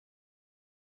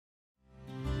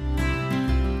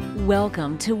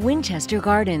Welcome to Winchester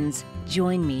Gardens.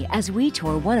 Join me as we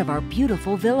tour one of our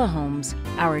beautiful villa homes.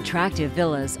 Our attractive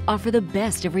villas offer the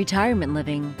best of retirement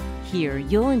living. Here,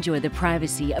 you'll enjoy the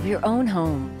privacy of your own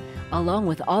home, along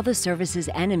with all the services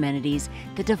and amenities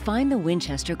that define the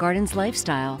Winchester Gardens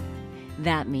lifestyle.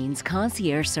 That means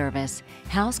concierge service,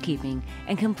 housekeeping,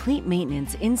 and complete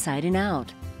maintenance inside and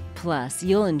out. Plus,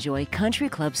 you'll enjoy country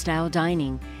club-style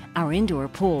dining, our indoor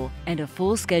pool, and a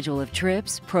full schedule of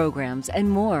trips, programs, and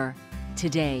more.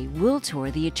 Today, we'll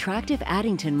tour the attractive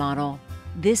Addington model.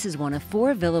 This is one of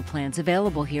 4 villa plans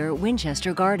available here at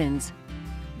Winchester Gardens.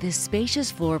 This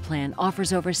spacious floor plan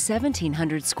offers over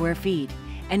 1,700 square feet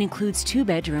and includes 2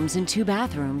 bedrooms and 2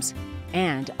 bathrooms.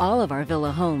 And all of our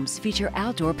villa homes feature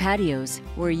outdoor patios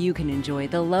where you can enjoy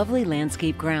the lovely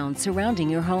landscape grounds surrounding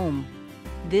your home.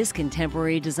 This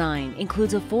contemporary design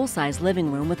includes a full-size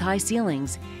living room with high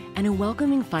ceilings and a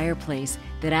welcoming fireplace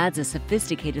that adds a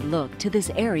sophisticated look to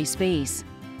this airy space.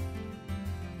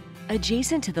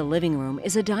 Adjacent to the living room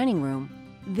is a dining room.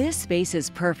 This space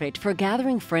is perfect for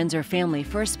gathering friends or family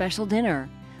for a special dinner,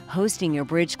 hosting your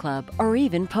bridge club, or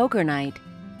even poker night.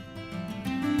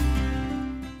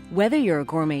 Whether you're a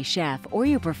gourmet chef or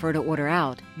you prefer to order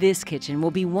out, this kitchen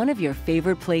will be one of your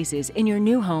favorite places in your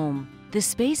new home. The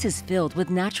space is filled with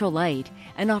natural light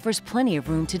and offers plenty of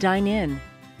room to dine in.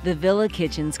 The villa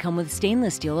kitchens come with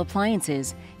stainless steel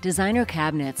appliances, designer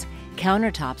cabinets,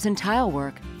 countertops, and tile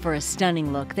work for a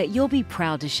stunning look that you'll be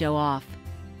proud to show off.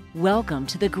 Welcome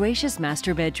to the gracious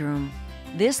master bedroom.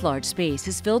 This large space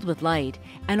is filled with light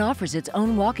and offers its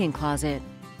own walk-in closet.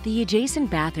 The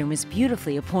adjacent bathroom is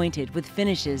beautifully appointed with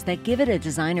finishes that give it a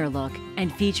designer look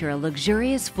and feature a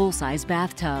luxurious full-size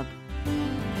bathtub.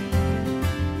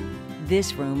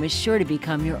 This room is sure to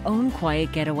become your own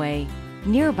quiet getaway.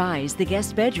 Nearby is the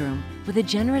guest bedroom with a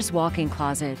generous walk-in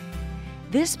closet.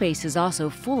 This space is also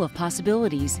full of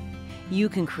possibilities. You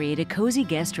can create a cozy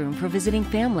guest room for visiting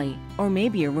family, or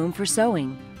maybe a room for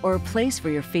sewing, or a place for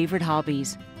your favorite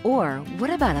hobbies. Or what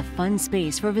about a fun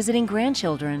space for visiting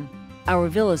grandchildren? Our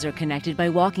villas are connected by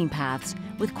walking paths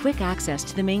with quick access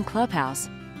to the main clubhouse.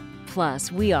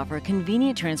 Plus, we offer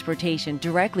convenient transportation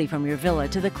directly from your villa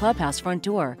to the clubhouse front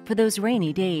door for those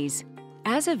rainy days.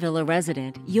 As a villa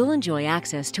resident, you'll enjoy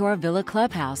access to our villa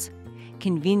clubhouse.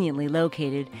 Conveniently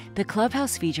located, the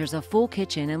clubhouse features a full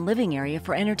kitchen and living area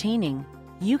for entertaining.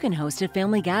 You can host a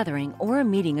family gathering or a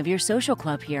meeting of your social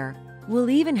club here. We'll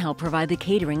even help provide the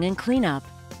catering and cleanup.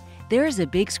 There is a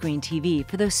big screen TV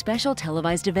for those special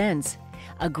televised events,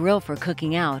 a grill for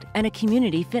cooking out, and a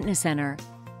community fitness center.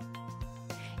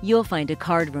 You'll find a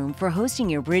card room for hosting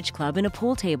your bridge club and a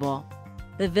pool table.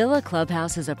 The Villa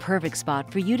Clubhouse is a perfect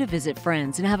spot for you to visit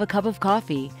friends and have a cup of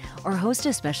coffee or host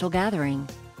a special gathering.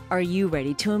 Are you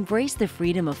ready to embrace the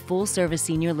freedom of full-service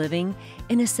senior living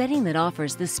in a setting that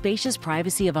offers the spacious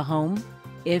privacy of a home?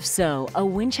 If so, a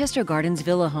Winchester Gardens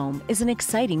Villa home is an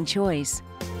exciting choice.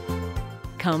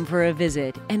 Come for a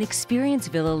visit and experience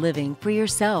villa living for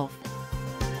yourself.